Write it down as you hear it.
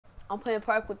I'm playing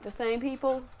park with the same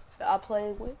people that I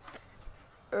played with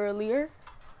earlier.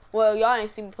 Well, y'all ain't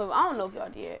seen me play. I don't know if y'all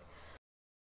did.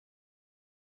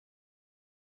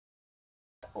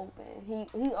 Open. He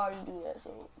already do that,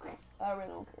 so I really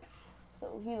don't care.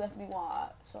 So he left me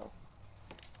wide. So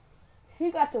he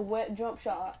got the wet jump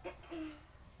shot.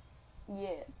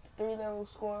 Yeah, 3-level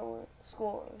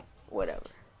score, whatever.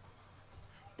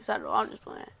 It's not all. I'm just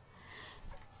playing.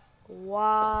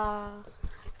 Wow.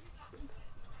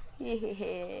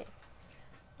 Yeah.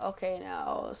 Okay,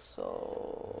 now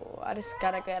so I just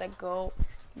gotta go.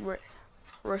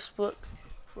 Westbrook.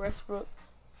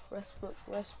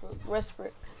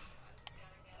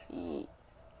 Yeah.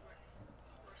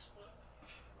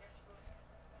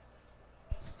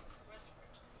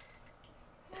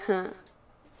 Huh.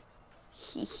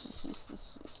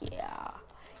 Yeah.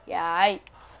 Yeah.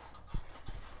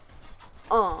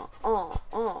 Uh.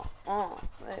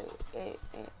 Hey.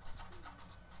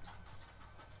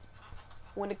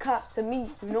 When the cops see me,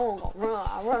 you know I'm gonna run.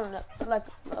 I run like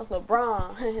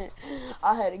LeBron.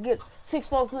 I had to get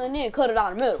 6'4" in there and cut it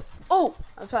out of the middle. Oh,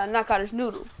 I'm trying to knock out his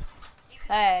noodle.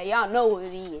 Hey, y'all know what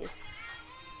it is.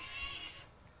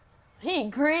 He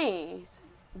greens.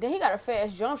 Then he got a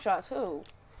fast jump shot too.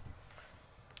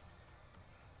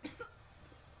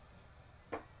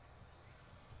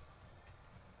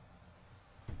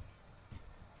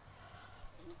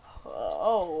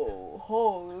 Oh,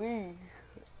 holy.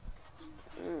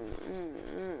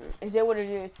 Is that what it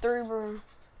is? 3, bro?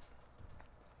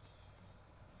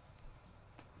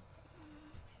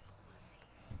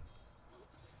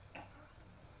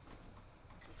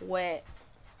 Wet.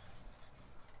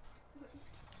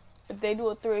 If they do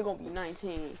a 3, it's gonna be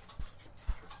 19.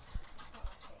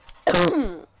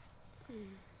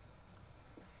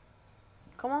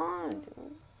 Come on,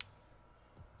 dude.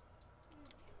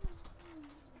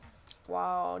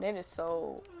 Wow, that is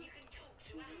so.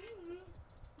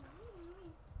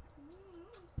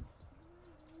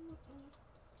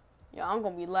 Yeah, I'm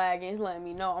gonna be lagging. It's letting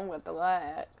me know I'm gonna have to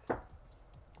lag.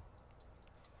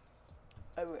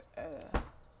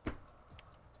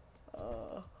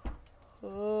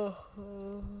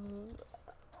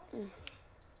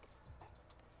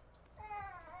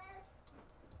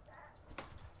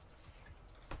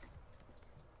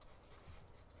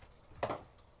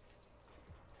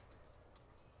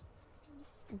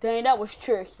 Dang, that was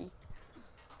tricky.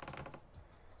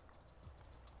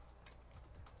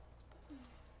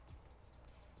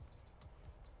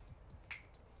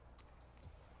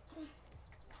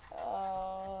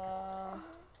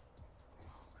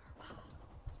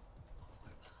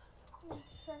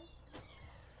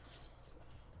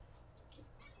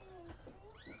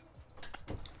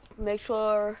 Make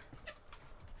sure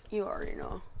you already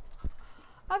know.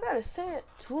 I gotta say it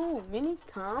too many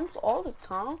times, all the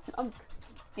time.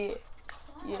 Yeah.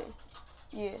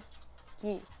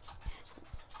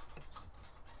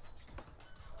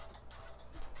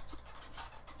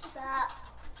 Stop.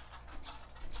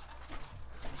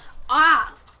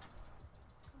 Ah!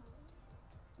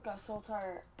 Got so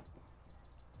tired.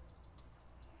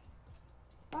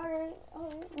 Alright.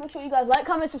 Make sure you guys like,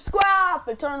 comment, subscribe,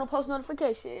 and turn on post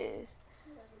notifications.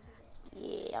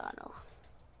 Yeah, I know.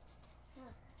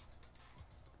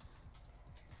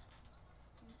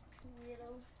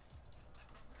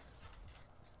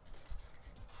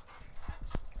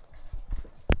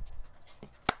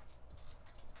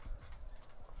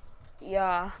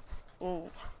 Yeah.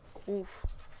 Oof.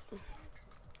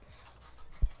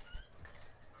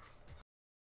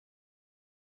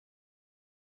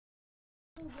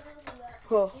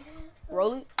 Oh,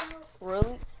 really?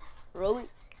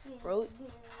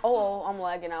 Oh, I'm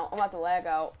lagging out. I'm about to lag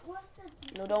out.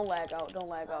 No, don't lag out. Don't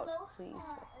lag out, please.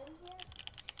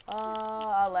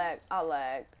 I lagged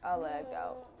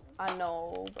out. I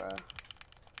know, bro.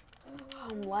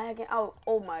 I'm lagging out.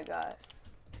 Oh my god.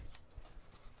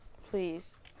 Please.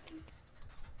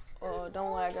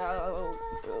 Don't lag out.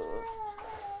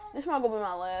 This might gonna be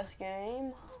my last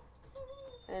game.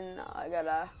 And I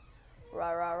gotta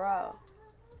rah.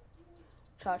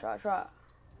 Try.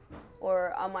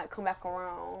 Or I might come back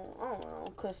around. I don't know,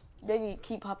 cause they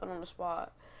keep hopping on the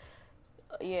spot.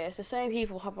 Yeah, it's the same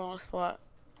people hopping on the spot.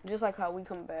 Just like how we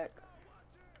come back.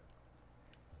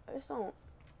 I just don't.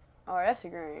 Alright, that's a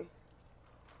green.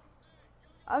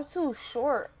 I'm too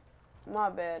short.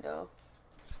 My bad though.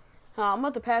 I'm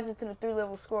about to pass it to the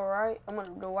 3-level score, right? I'm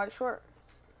gonna do white short.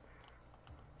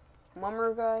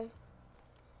 Mummer guy.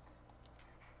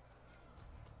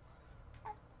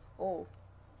 Oh.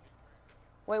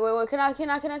 Wait. Can I?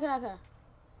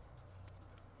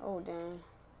 Oh, dang.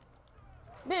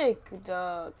 Big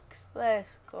ducks. Let's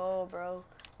go, bro.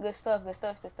 Good stuff, good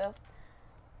stuff, good stuff.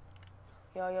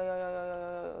 Yo, yo, yo, yo, yo, yo,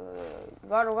 yo, yo, yo.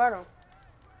 Got him, got him.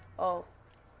 Oh.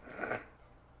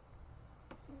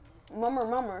 Mummer,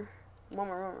 mummer.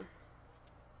 Mummer, mummer.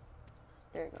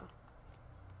 There you go.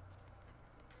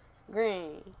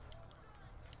 Green.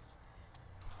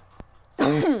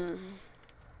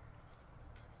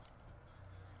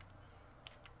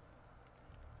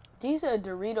 These are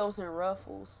Doritos and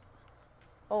Ruffles.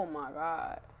 Oh my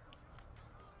god.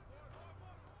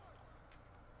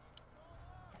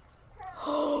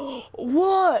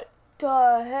 What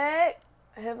the heck?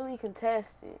 Heavily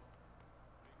contested.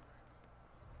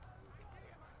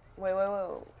 Wait, wait,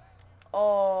 wait.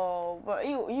 Oh, but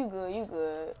you good, you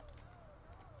good.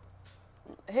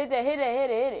 Hit that, hit that, hit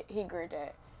it, hit it. He green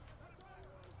that.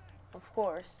 Of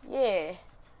course. Yeah.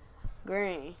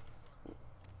 Green.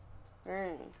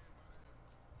 Green.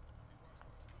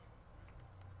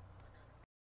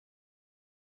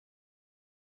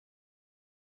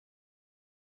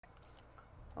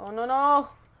 Oh no no.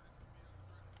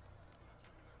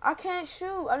 I can't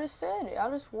shoot. I just said it. I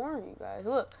just warned you guys.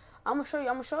 Look, I'm gonna show you.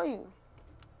 I'm gonna show you.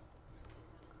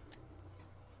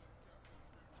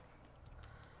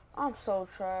 I'm so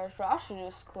trash, bro. I should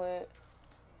just quit.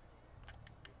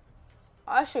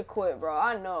 I should quit, bro.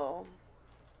 I know.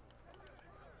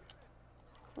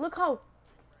 Look how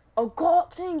a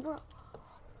god thing, bro.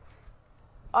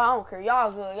 I don't care.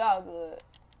 Y'all good. Y'all good.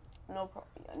 No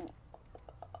problem.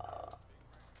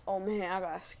 Oh man, I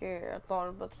got scared. I thought I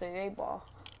was about to say they ball.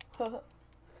 Bro,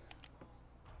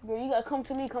 you gotta come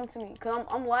to me. Come to me. Cause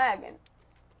I'm lagging.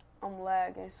 I'm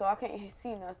lagging, so I can't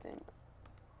see nothing.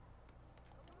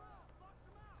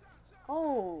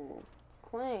 Oh,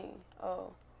 clean.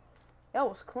 Oh, that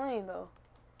was clean though.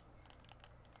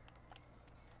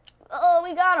 Oh,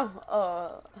 we got him.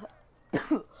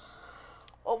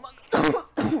 Oh my god.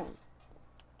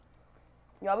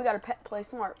 Y'all, we gotta play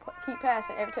smart. Keep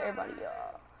passing to everybody,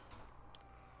 y'all.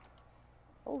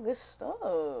 Oh, good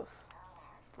stuff.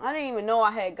 I didn't even know I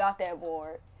had got that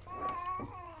board.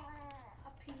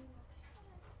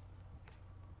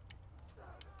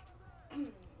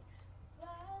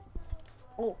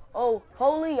 Oh, oh,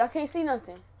 holy, I can't see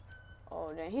nothing.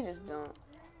 Oh, dang, he just dumped.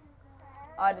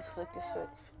 I just flicked the switch.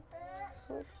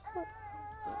 Switch.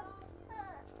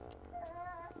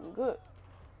 Good.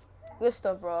 Good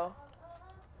stuff, bro.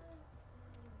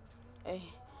 Hey,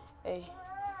 hey,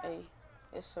 hey.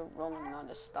 It's a rolling, not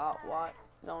a stop. Why?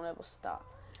 Don't ever stop.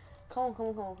 Come on, come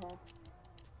on, come on, come on.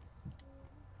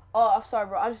 Oh, I'm sorry,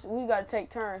 bro. We gotta take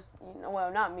turns. You know, well,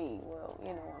 not me. Well, you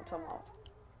know what I'm talking about.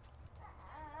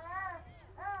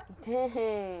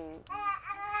 Dang.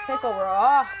 Take over.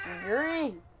 Ah,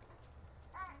 green.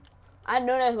 I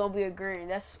know that's gonna be a green.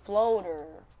 That's floater.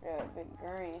 Yeah, big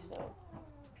greens though.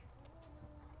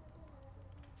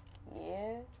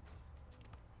 Yeah.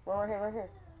 Right here, right here.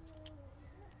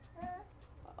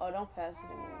 Oh, don't pass it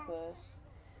to me, because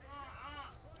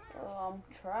I'm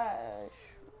trash.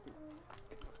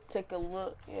 Take a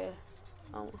look, yeah.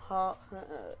 I'm hot,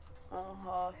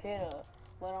 hit up,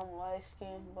 but I'm light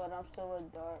skinned, but I'm still a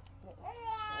dark.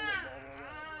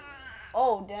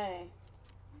 Oh, dang.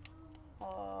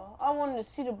 I wanted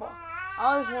to see the ball.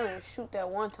 I just wanted to shoot that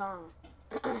one time.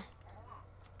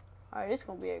 Alright, this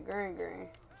gonna be a green.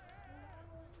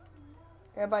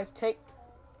 Everybody take.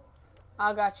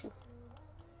 I got you.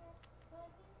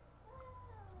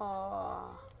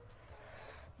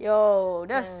 Yo,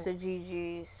 that's the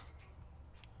GG's.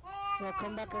 Now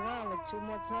come back around like 2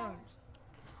 more times.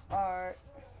 Alright.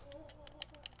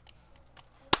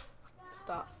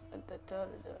 Stop.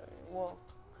 Whoa.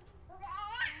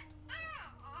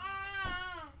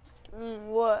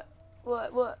 What?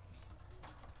 What?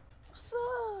 What's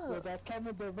up? Yeah, that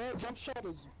Kevin Durant jump shot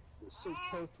is so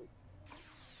perfect.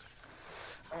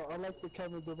 I like the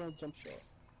Kevin Durant jump shot.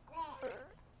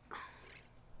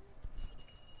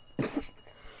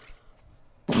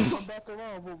 Come back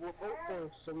around, we'll vote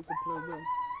first so we can play again.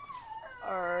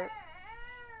 Alright.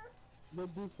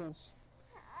 Good defense.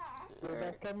 Yeah,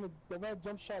 that Kevin Durant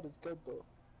jump shot is good though.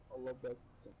 I love that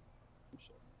jump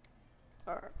shot.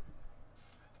 Alright.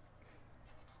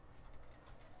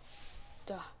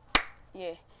 Duh.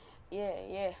 Yeah.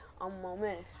 I'm on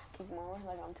menace. Keep my words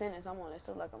like I'm tennis. I'm on it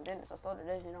still like I'm Dennis. I started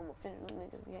that shit. I'm gonna finish them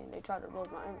niggas behind. They tried to roll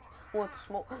my image. One for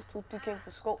smoke, 2, 3 came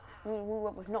for scope. We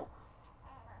up with no.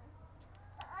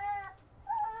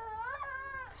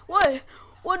 What?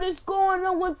 What is going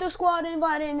on with the squad they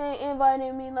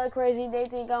inviting me like crazy. They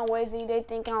think I'm lazy, they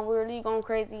think I'm really going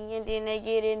crazy, and then they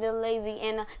get into lazy,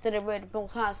 and I said it ready to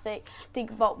high state.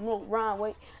 Think about more rhyme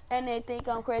weight, and they think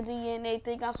I'm crazy, and they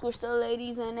think I switched to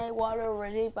ladies, and they water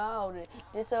really about it.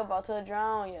 Just about to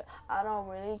drown ya. I don't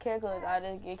really care, cause I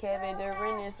just get Kevin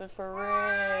Durant, this was for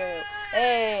real.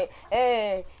 Hey,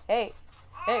 hey, hey,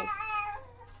 hey.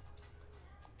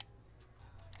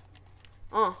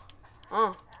 Uh,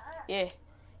 yeah,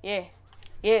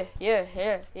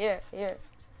 yeah, yeah.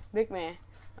 Big man.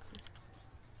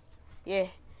 Yeah,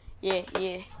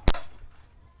 yeah.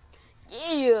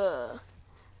 Yeah.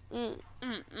 Mm,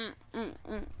 mm, mm, mm,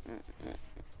 mm, mm.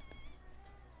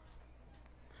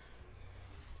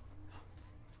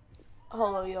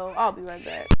 Hold on, yo. I'll be right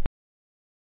back.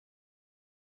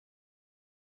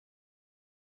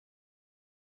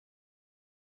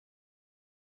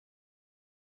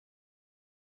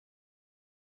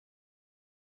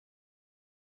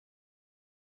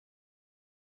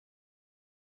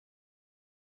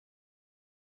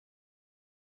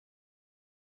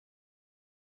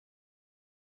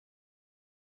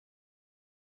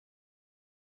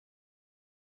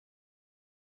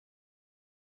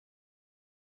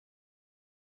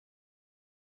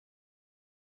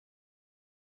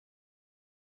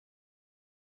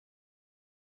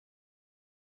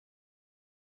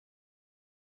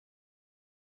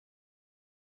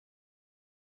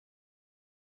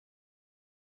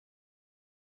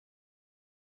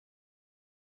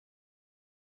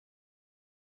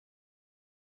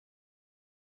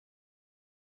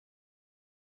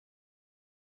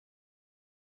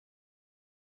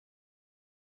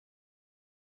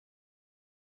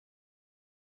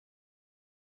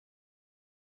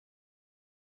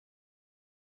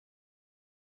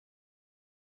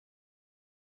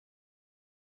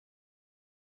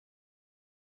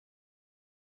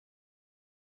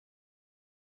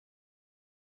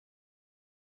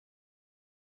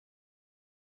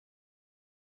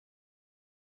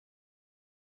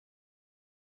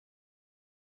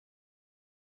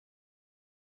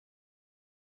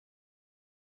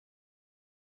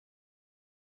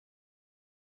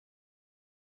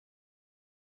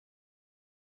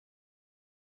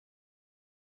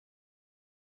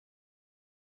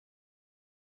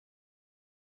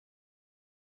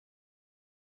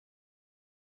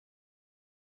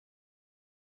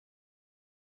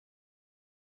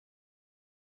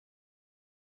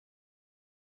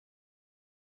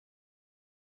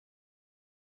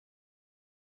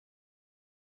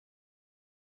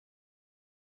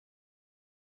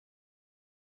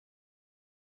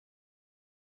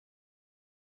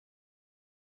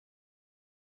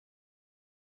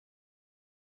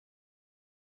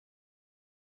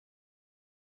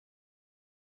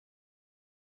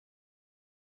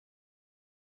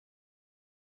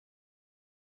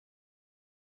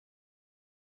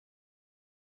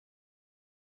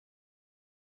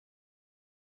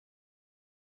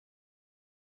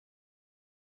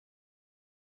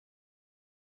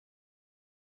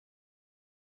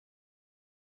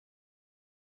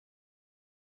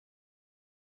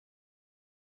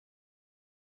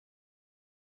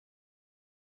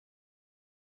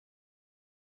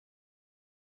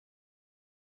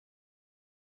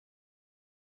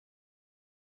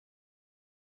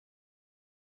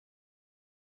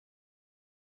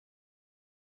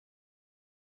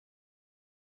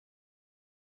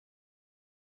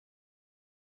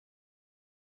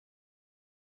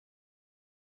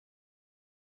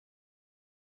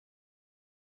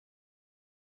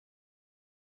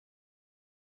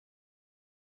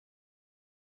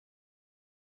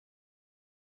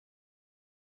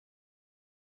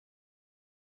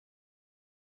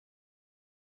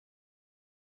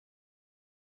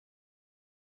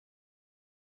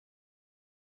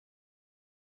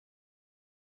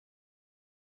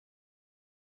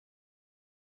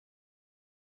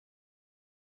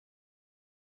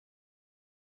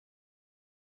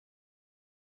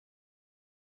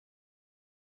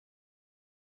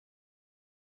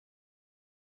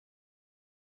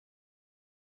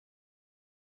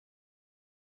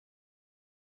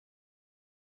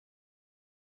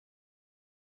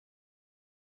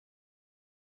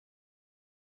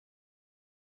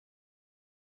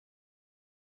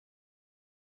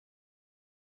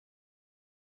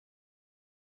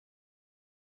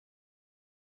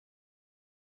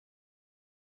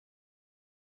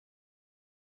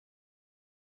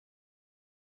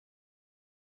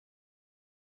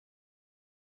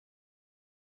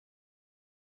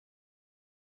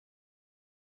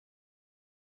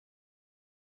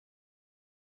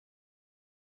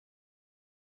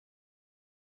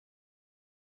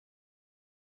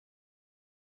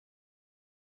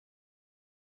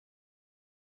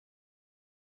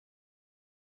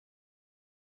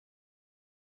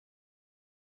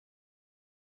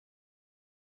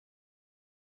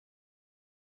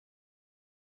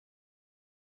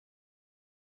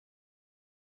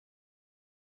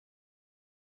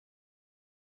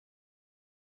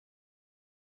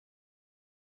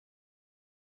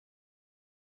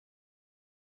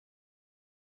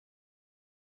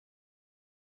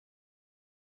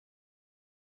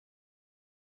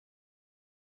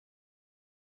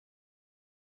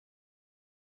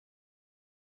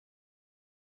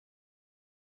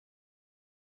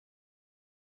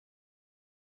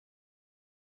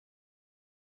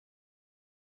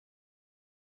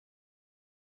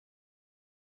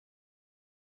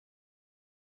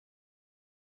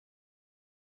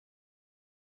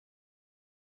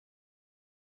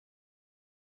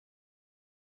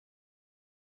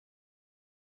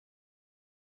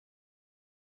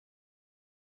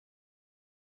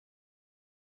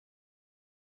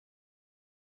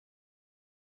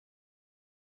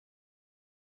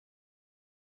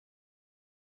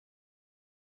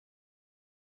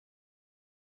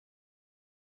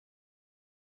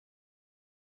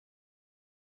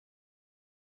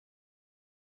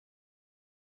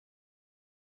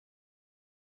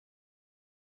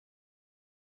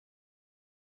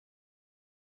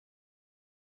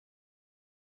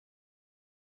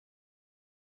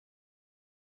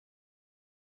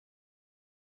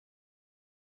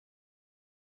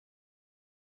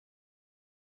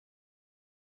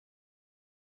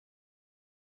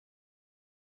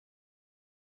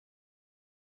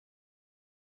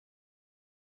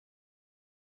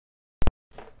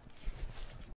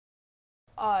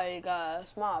 Alright,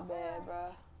 guys, my bad,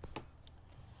 bro.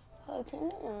 Hey, can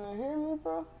you hear me,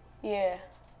 bro? Yeah.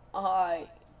 Alright.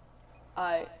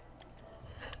 Alright.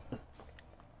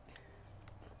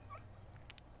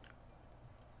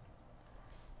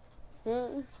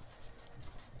 Bro,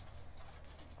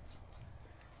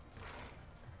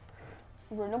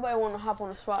 nobody wanna hop on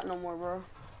the spot no more, bro.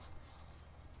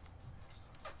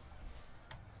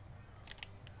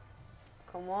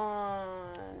 Come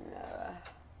on.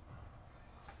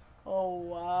 Oh,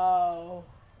 wow.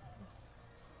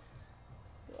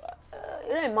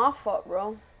 It ain't my fault,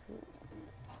 bro.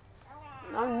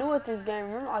 I'm new at this game.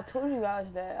 Remember, I told you guys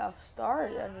that I've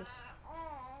started. I just,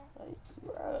 like,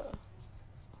 bro.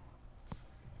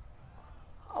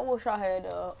 I wish I had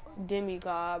a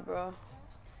demigod, bro.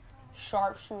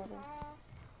 Sharpshooter.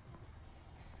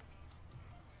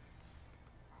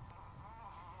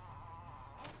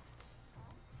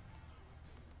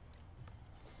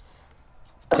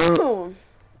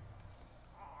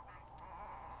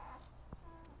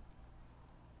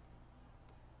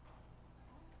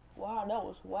 Wow, that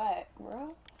was whack,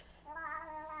 bro.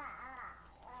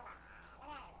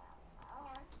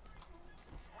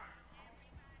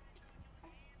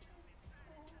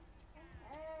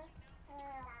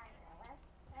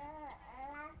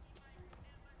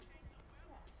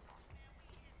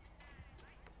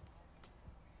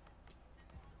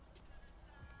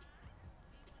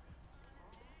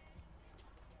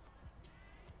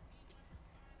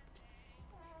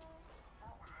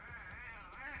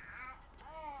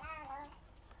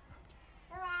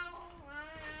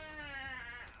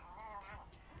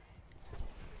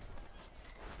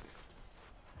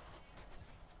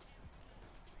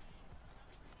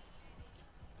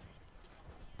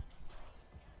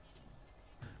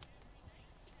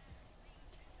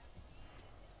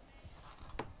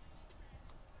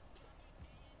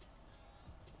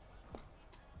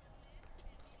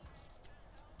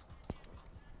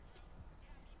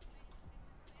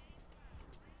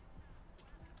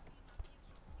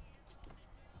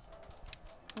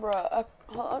 Bruh,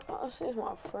 I see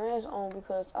my friends on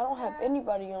because I don't have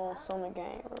anybody on Summer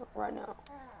Game right now.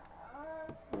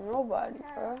 Nobody,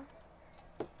 bruh.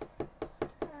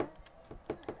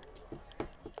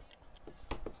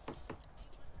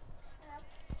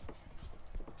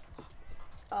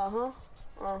 Uh-huh.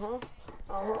 Uh-huh.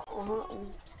 Uh-huh. Uh-huh.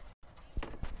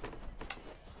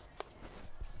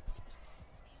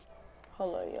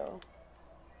 Hello, yo.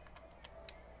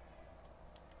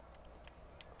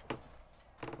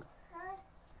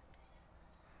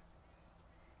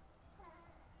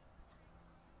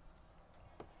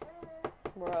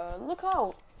 Bruh, look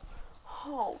out.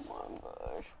 Oh my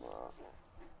gosh, bro.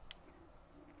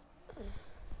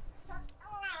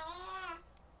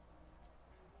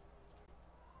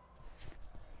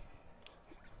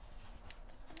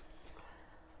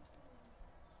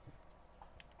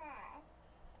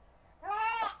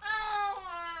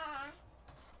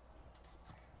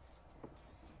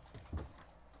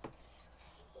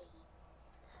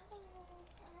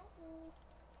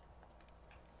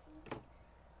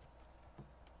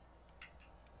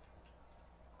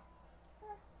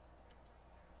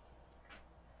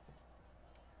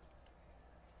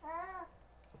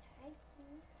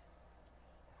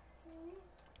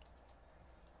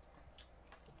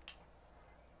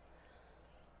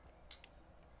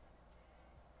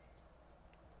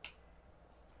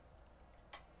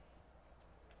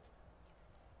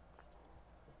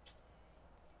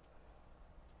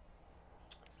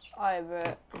 Alright,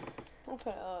 bet. I'm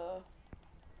finna,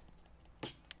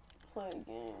 play a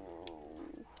game.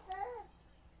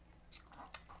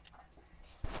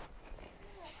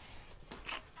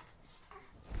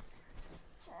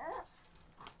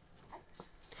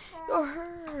 You're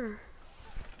her.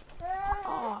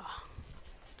 Oh.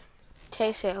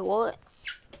 Tay said what?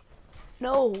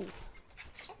 No.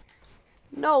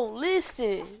 No,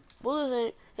 listen.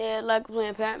 Bullets in head like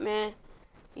playing Pac-Man.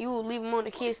 You will leave him on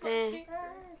the kid stand.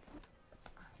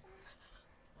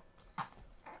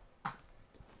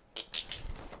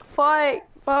 Fight,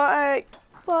 fight,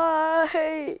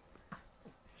 fight.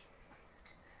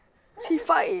 She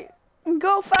fighting.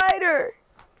 Go fight her.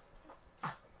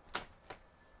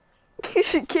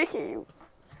 She's kicking you.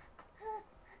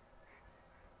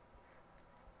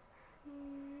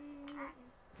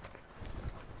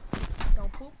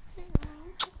 Don't poop.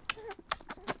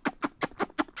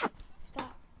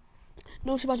 Stop.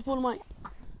 No, she's about to pull the mic.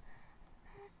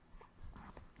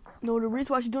 No, the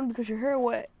reason why she's doing it because your hair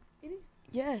wet. It is?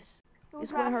 Yes. No,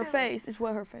 It's not wet her really. face. It's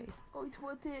wet her face. Oh, it's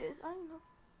what it is. I don't know.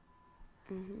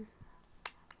 Mhm.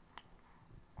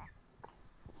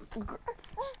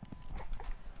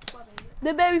 What is it?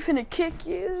 The baby finna kick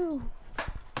you.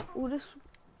 Ooh, this.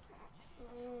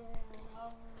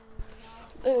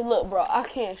 Hey, look, bro, I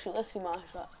can't shoot. Let's see my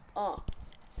shot.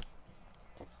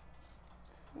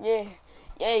 Yeah,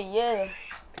 yeah, yeah.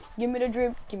 Give me the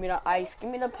drip, give me the ice, give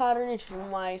me the powder, and give me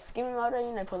my ice, give me my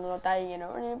rain, I put a little thing, you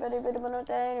know,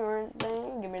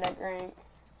 give me that green.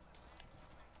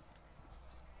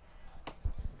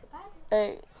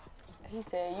 Hey, he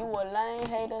said, you a lame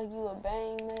hater, you a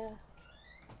bang man.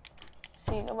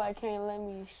 See, nobody can't let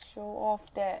me show off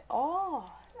that.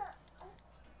 Oh.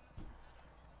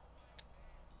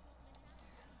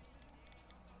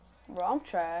 Bro, I'm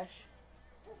trash.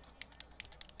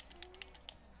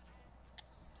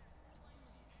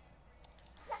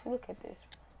 Look at this.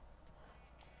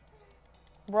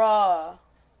 Bruh.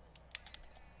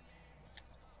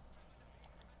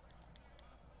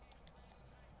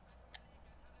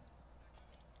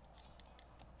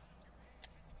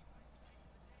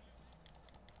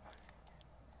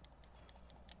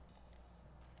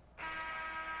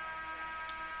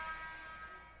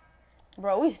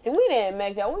 Bro, we didn't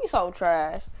make that. We so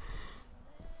trash.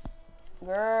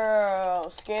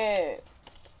 Girl, scared.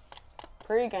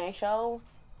 Pre-game show.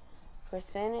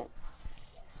 Presented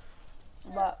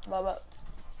by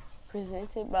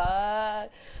presented by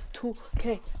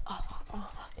 2K.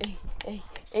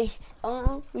 Hey.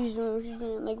 She's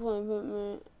doing like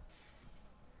one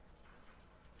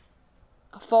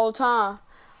full time.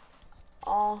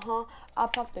 I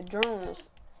popped the drums.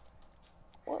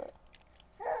 What?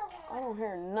 I don't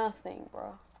hear nothing,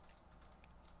 bro.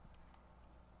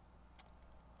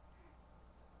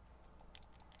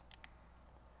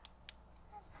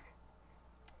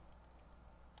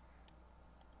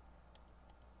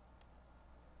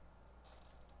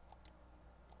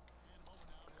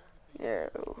 Yeah.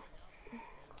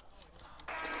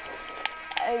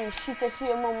 Hey, she said she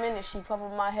a moment. She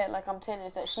pumping my head like I'm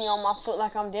tennis. Said she on my foot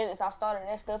like I'm Dennis. I started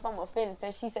that stuff, I'm a fitness.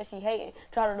 Said she said she hating.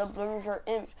 Tried to blur her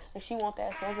image. And she want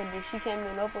that smoke. And she came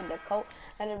in up with the coat.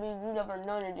 And then you never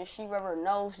know that she rub her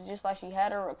nose just like she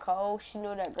had her a cold. She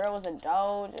knew that girl was a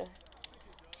dog.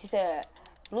 She said,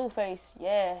 Blueface,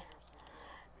 yeah.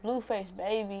 Blueface,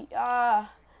 baby. Yeah.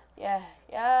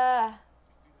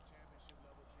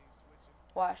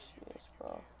 Watch this,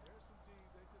 bro.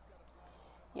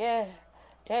 Yeah.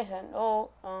 Jason, no.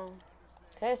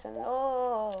 Jason,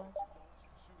 no.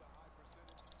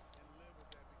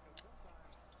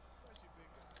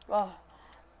 Bro,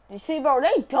 you see, bro,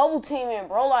 they double teaming,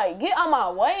 bro. Like, get out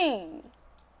my way.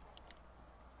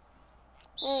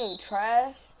 You ain't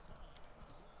trash.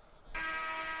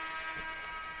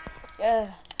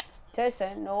 Yeah.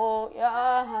 Jason, no.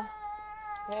 Yeah.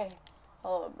 Hey.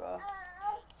 Hold up, bro.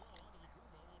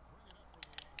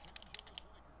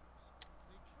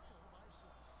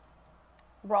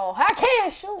 Bro, I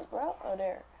can't shoot, bro. Oh,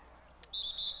 there.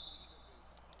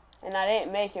 And I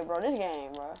didn't make it, bro. This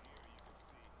game, bro.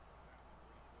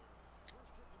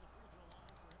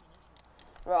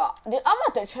 Bro, I'm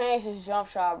about to change this jump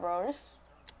shot, bro. This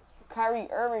Kyrie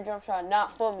Irving jump shot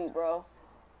not for me, bro.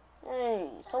 Dang,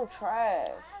 so trash.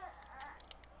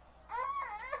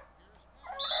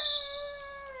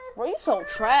 Bro, you so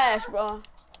trash, bro.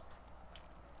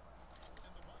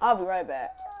 I'll be right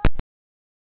back.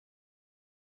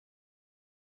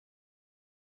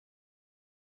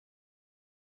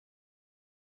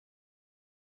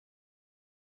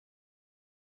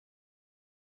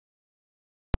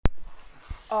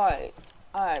 Alright,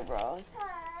 bro.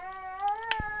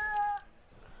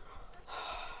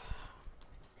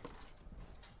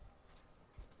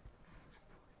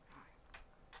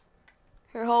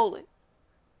 Here, hold it.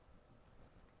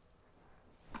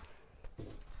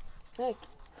 Heck.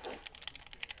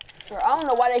 Bro, I don't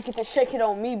know why they get to shake it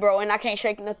on me, bro, and I can't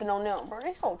shake nothing on them. Bro,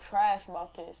 they so trash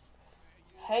about this.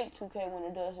 Hate 2K when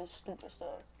it does this stupid stuff.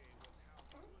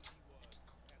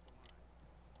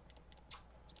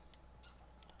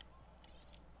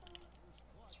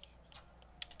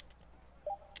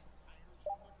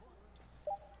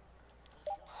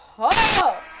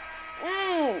 Oh!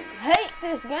 Dang, hate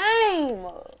this game.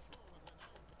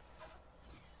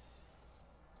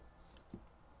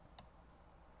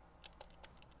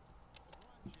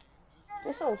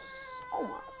 This so, oh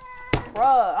my,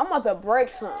 bruh, I'm about to break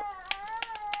some.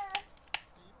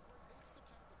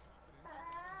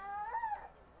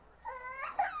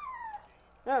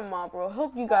 Never mind, bro.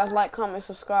 Hope you guys like, comment,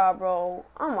 subscribe, bro.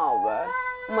 I'm out, bro.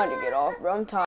 I'm about to get off, bro. I'm tired.